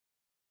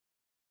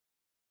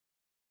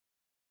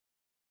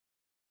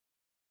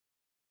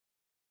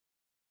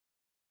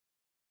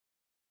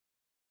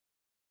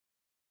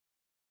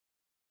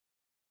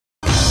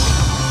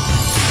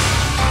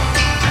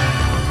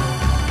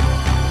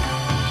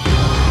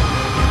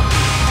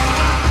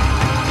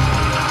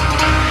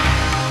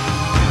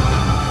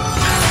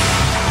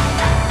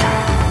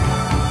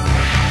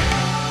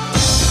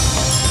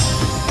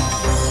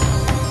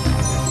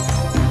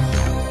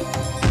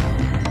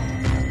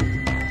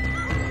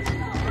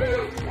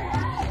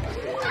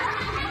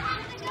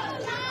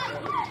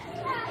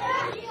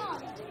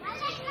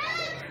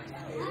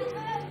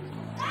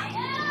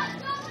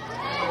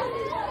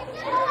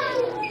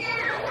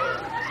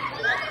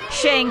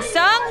Shang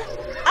Tsung.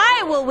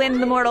 I will win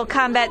the Mortal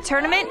Kombat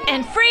tournament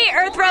and free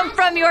Earthrealm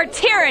from your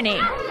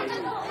tyranny.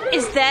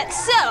 Is that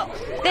so?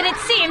 Then it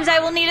seems I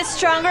will need a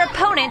stronger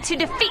opponent to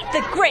defeat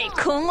the great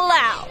Kung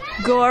Lao.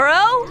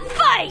 Goro,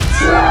 fight!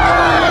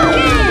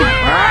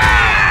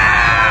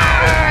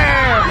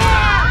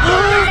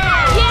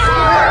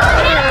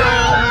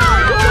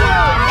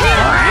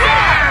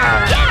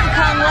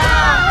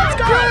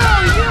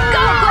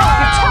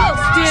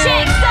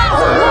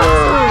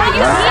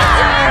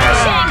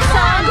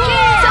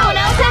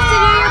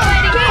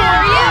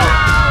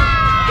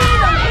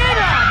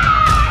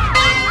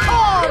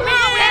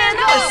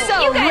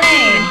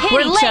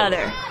 Each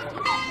other.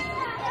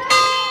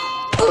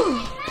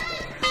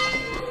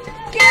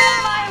 Get out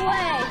of my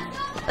way!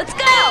 Let's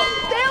go!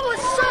 That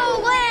was so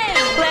lame!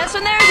 Last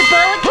one there is a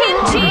bowl of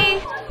kimchi.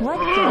 What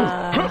the?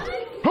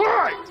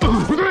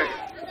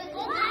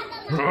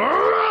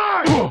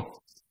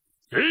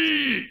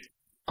 ¡Hey!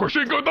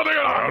 ¡Cochin con la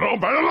negra!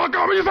 ¡Romper la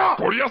camisa!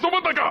 ¡Por eso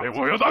mataca! ¡Le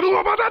voy a dar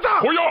una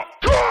patata! ¡Pollo!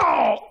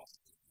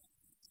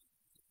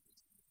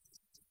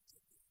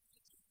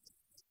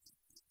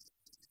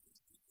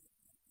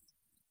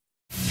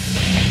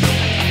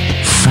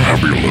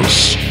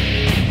 Fabulous.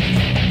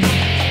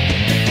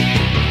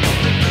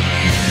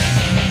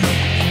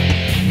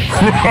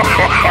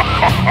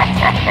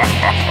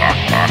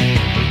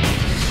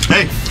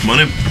 Hey, come on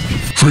in.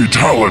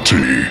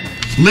 Fatality.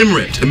 Limb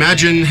ripped.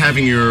 Imagine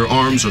having your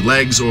arms or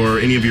legs or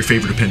any of your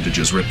favorite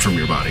appendages ripped from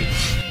your body.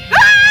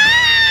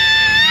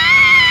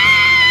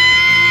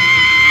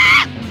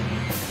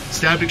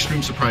 Stabbed,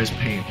 extreme surprise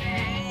pain.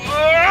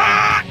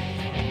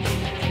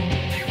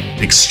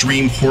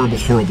 Extreme, horrible,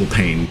 horrible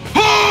pain.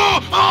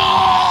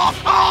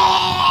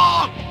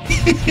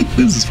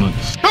 This is fun.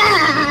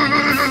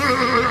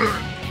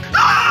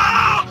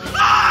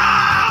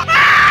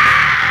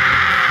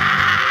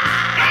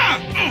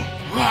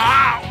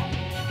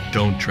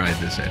 Don't try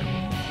this at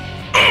home.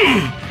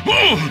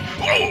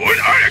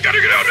 I gotta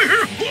get out of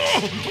here!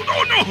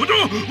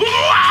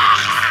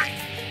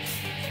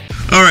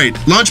 No! All right,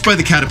 launched by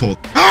the catapult.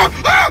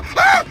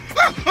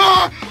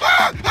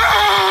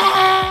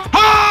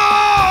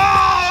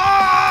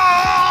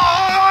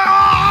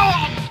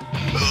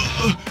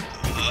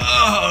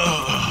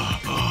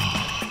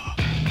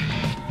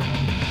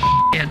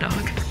 Yeah,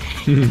 dog.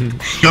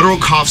 Guttural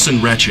coughs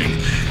and retching.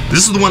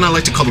 This is the one I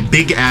like to call the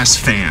big-ass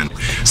fan.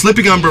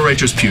 Slipping on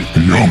Barrecho's puke.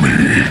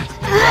 Yummy.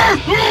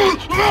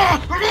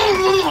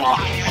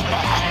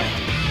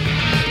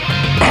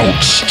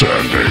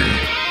 Outstanding.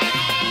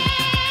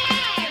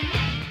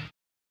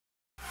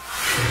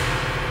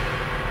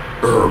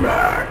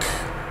 Ermac.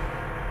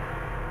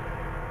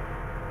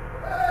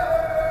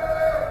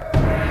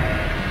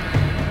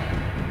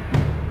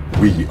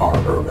 We are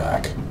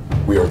Ermac.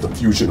 We are the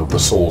fusion of the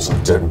souls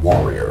of dead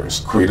warriors,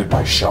 created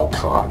by Shao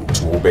Kahn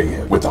to obey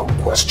him without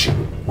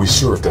question. We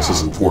served as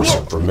his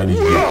enforcer for many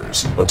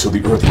years, until the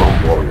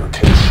Earthrealm warrior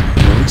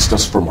Kenshi released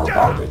us from our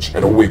bondage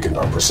and awakened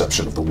our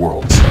perception of the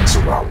worlds that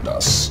surround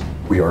us.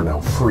 We are now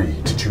free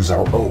to choose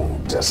our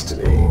own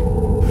destiny.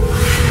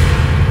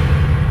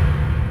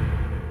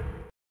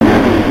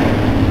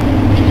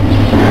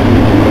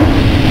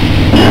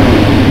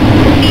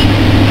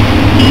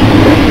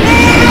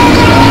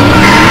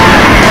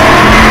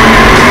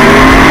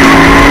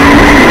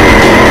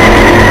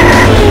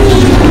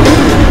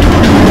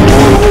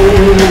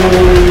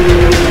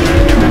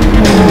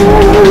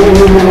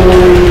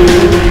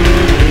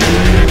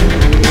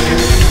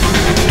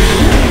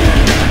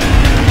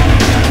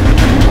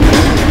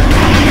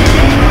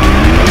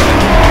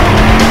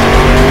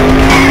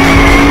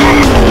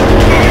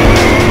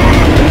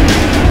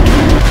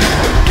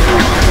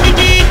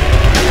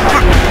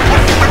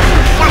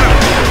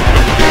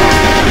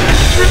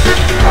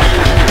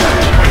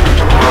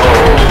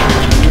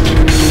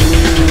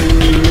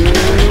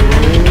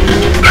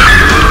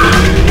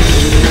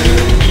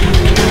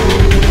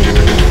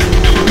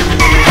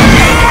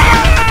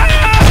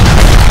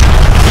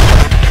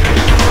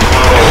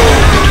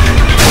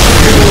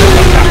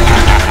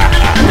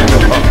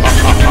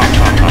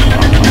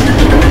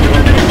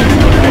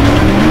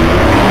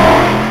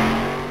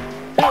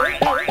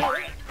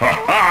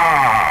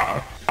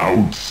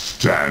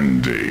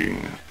 Outstanding.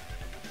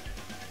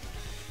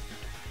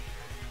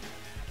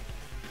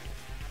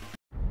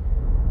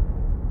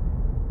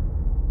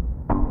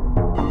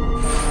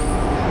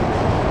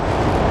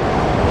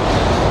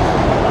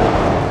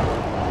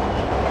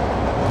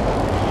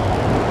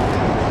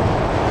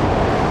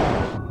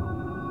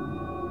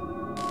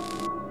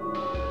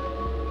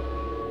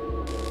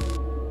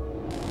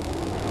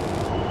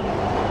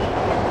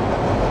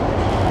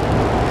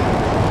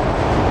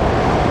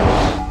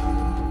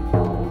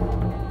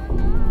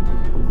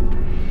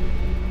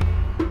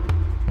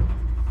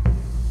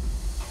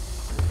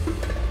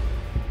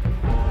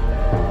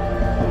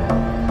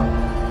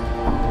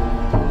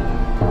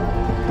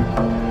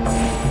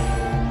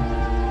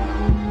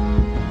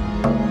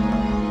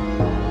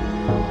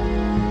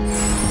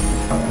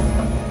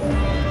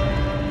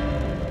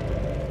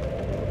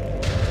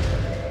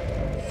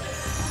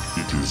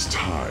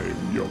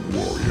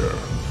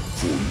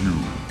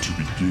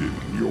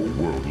 your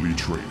worldly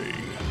training.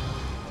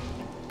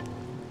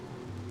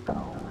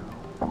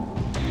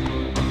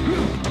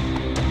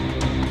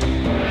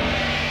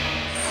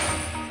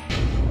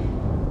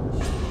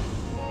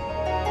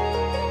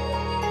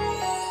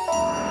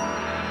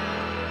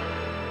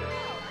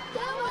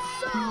 That was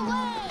so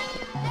lame!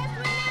 That's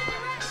right,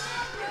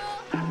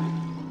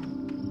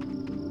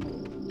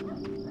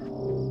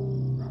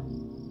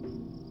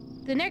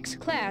 The next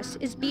class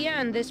is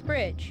beyond this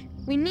bridge.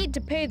 We need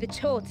to pay the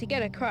toll to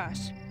get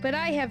across, but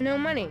I have no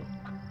money.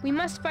 We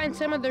must find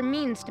some other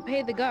means to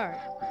pay the guard.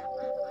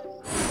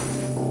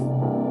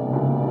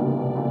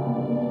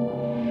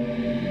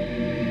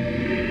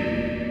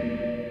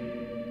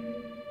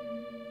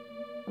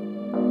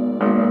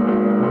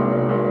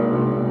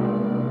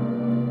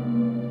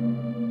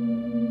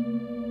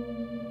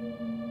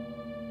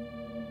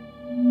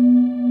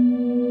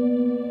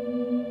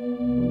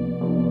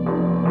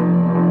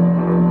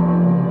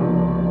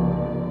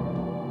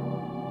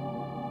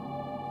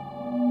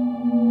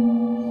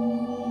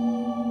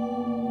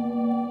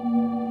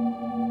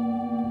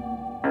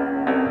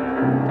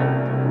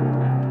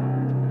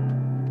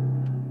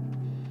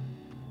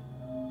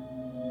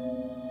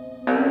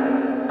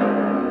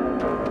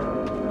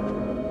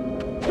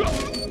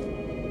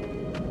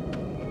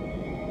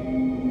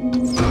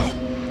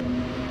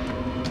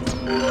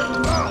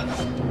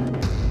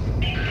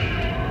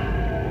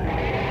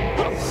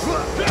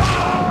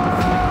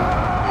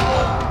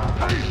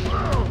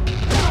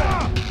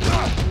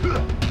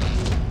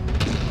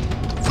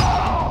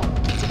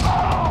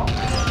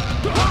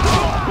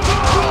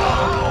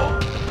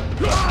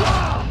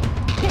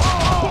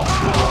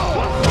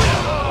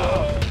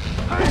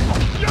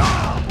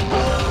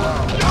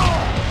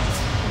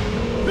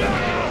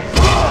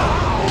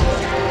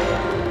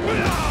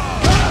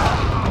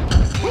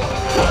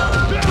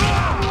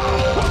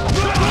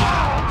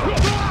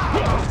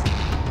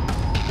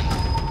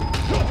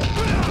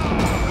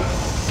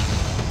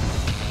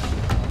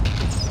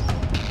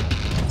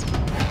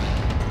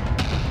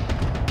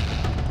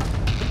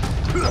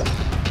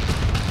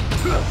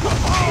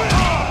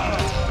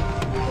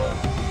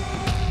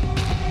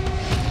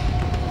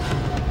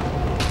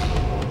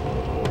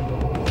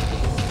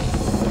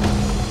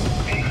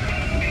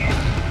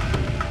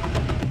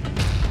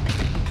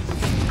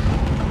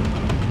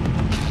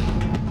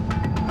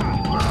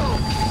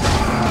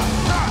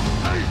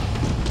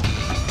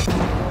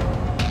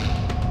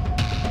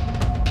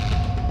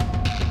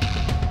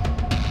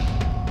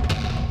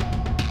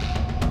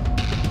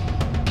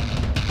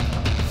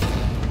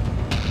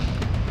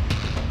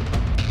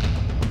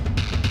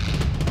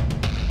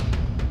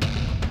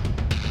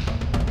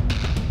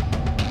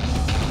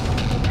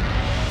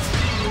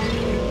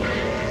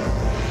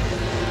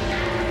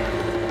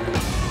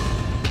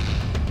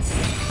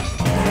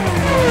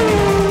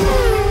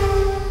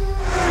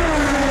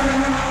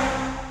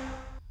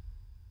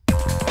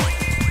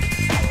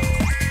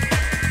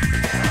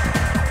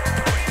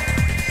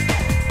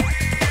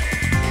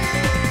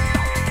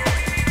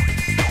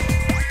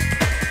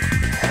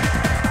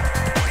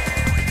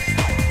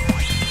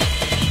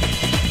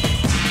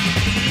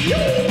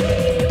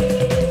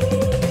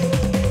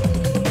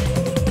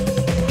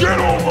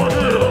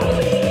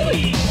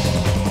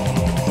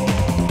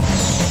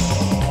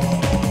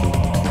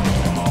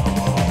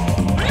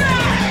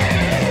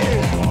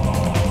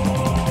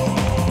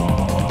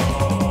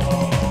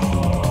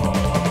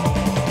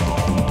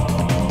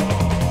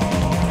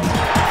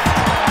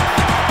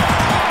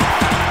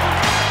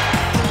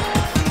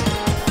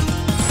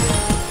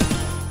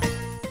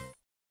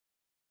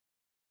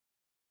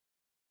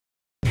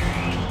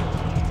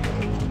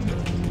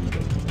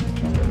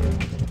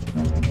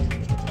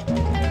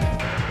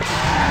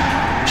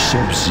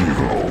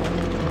 Sub-Zero.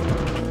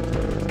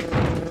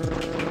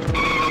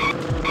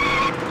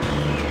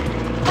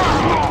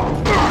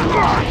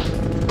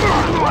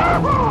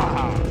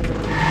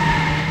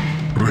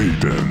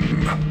 Raiden.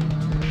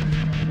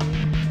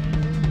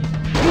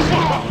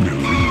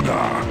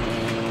 Melina.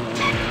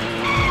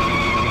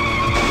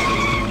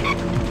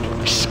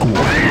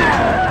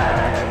 Scorpion.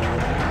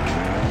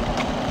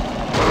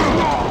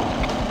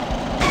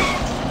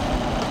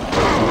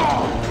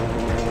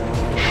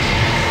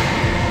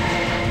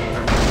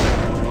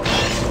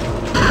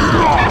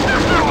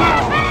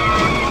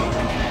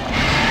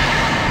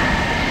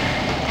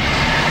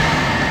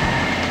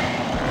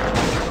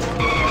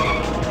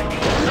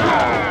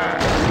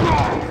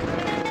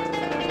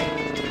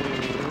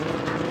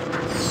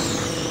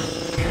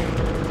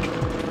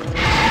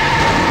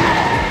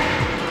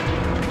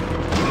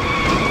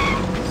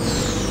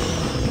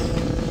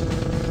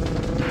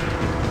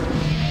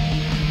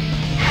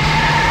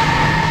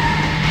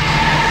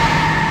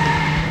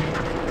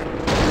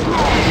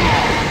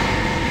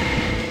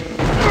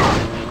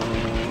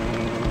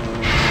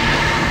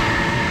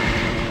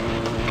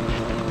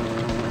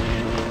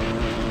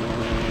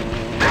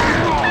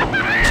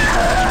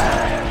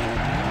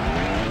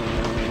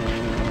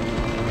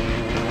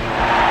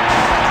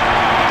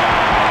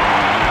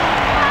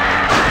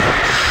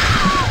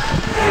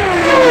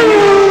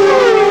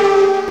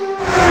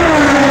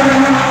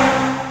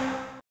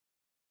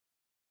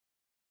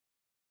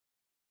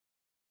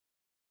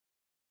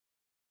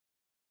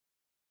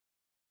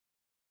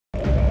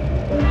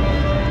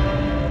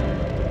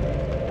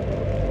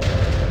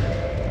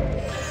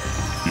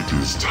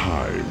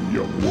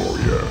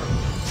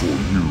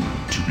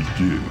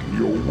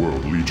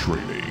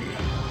 training.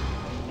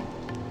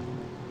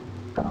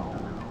 That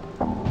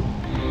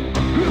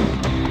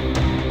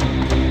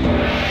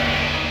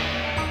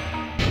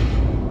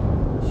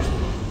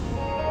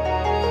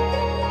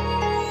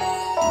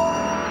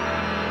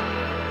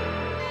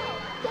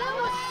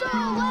was so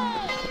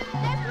lame.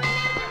 That's my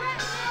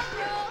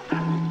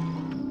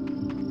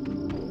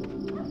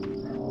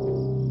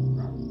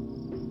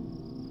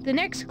The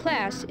next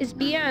class is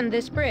beyond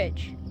this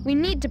bridge. We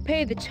need to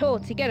pay the toll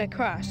to get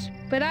across,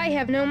 but I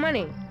have no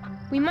money.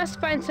 We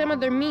must find some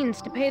other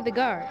means to pay the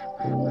guard.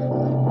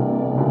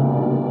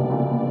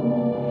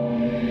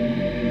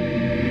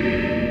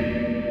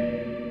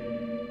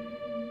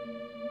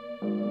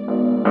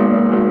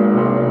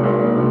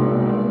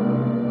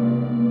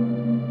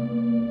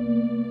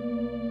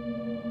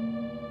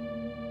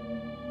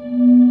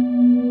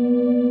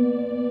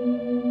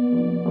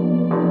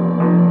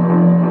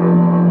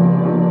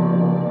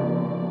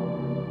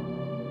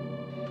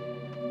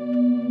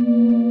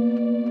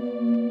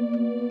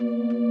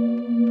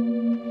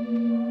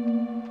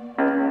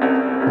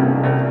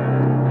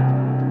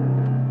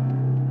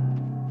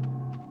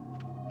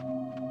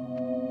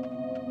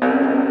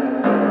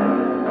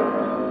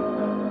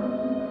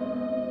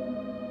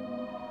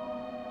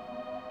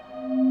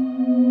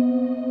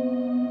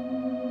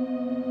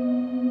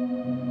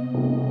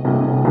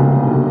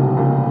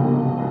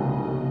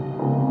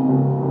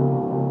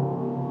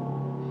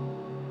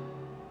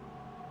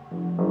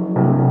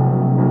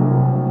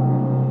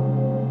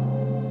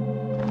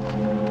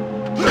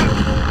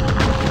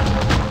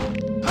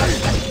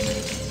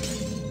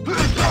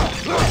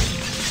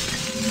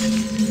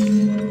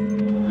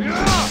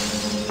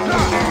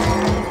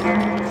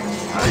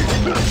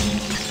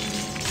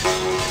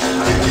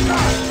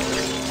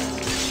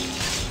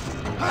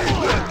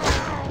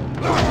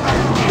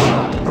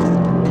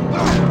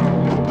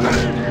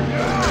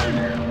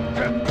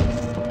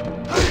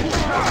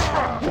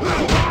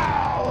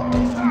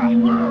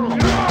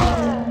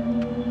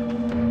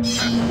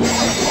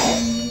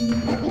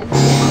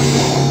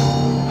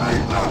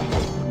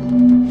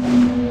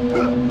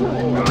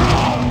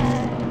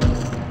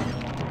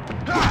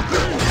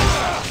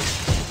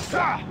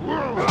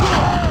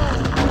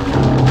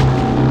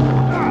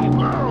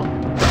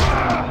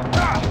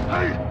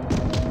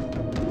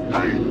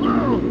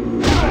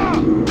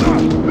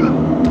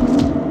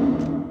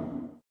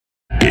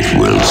 It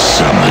will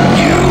summon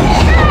you.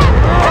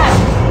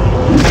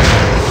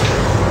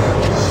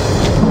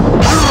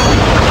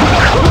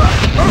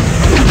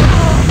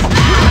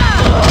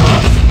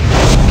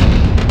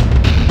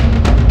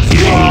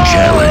 It will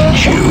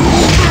challenge you.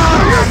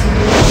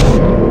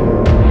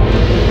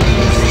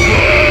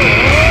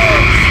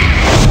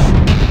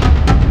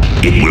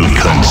 It will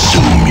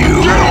consume you.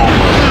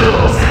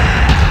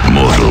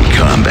 Mortal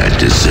Kombat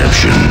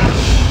Deception.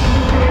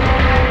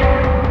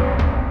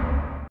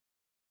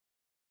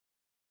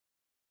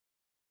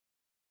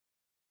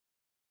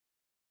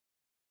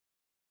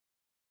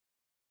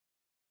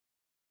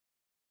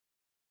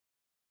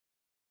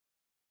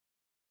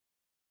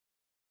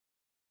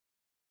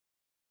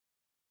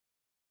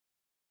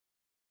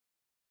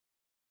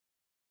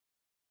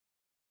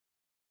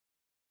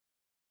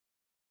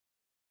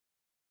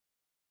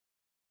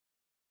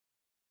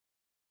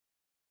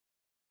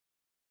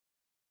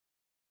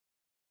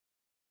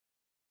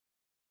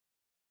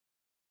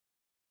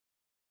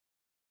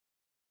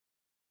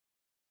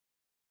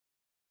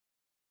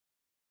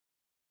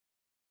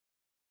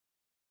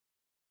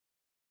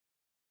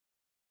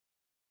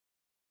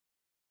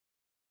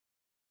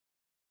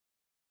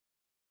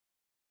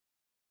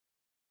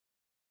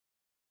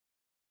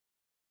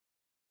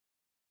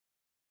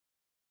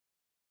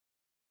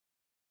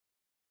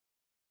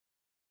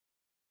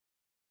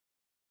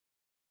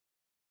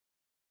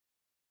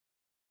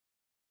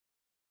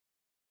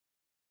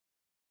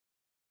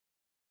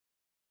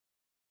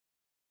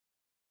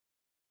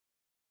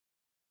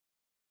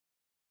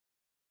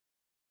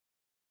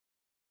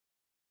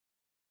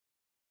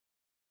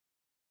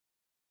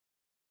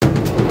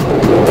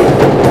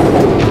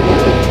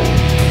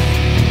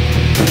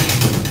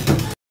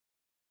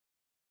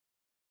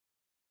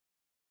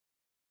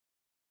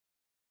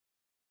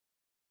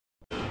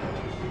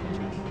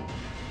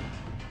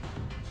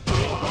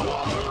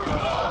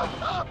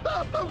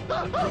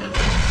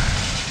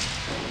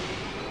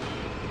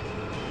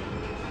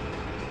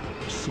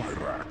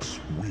 Cyrax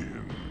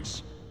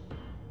wins.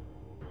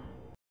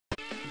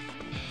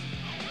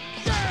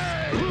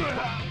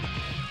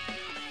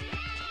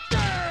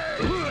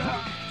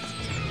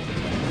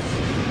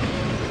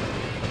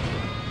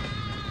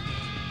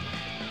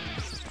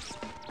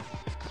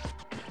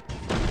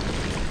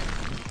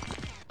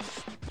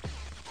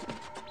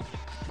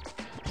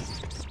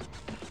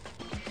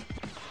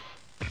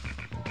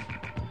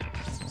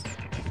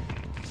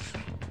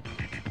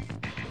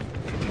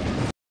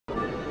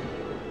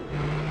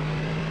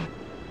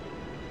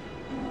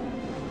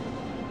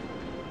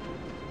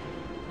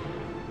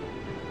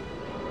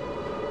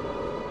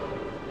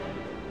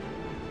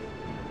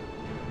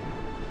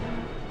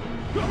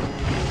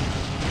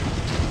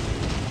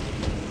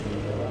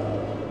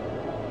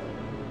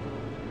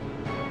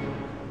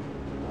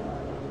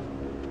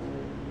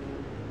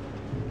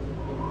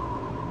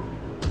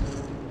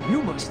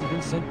 must have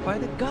been sent by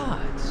the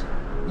gods.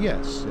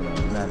 Yes, in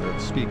a manner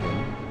of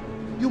speaking.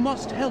 You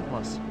must help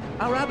us.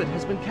 Our abbot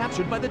has been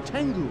captured by the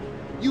Tengu.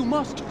 You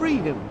must free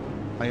him.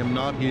 I am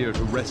not here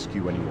to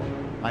rescue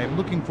anyone. I am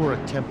looking for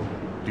a temple.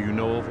 Do you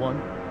know of one?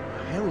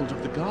 A herald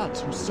of the gods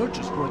who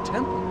searches for a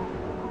temple.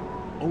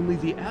 Only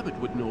the abbot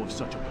would know of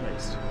such a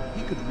place.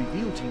 He could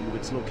reveal to you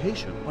its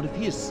location, but if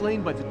he is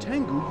slain by the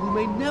Tengu, you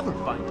may never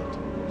find it.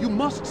 You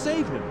must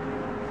save him.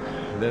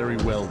 Very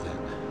well then.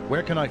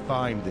 Where can I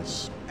find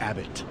this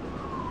abbot?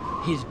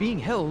 He is being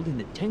held in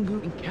the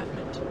Tengu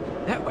encampment.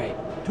 That way,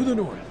 to the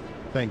north.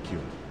 Thank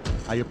you.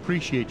 I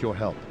appreciate your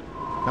help.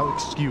 Now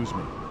excuse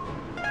me.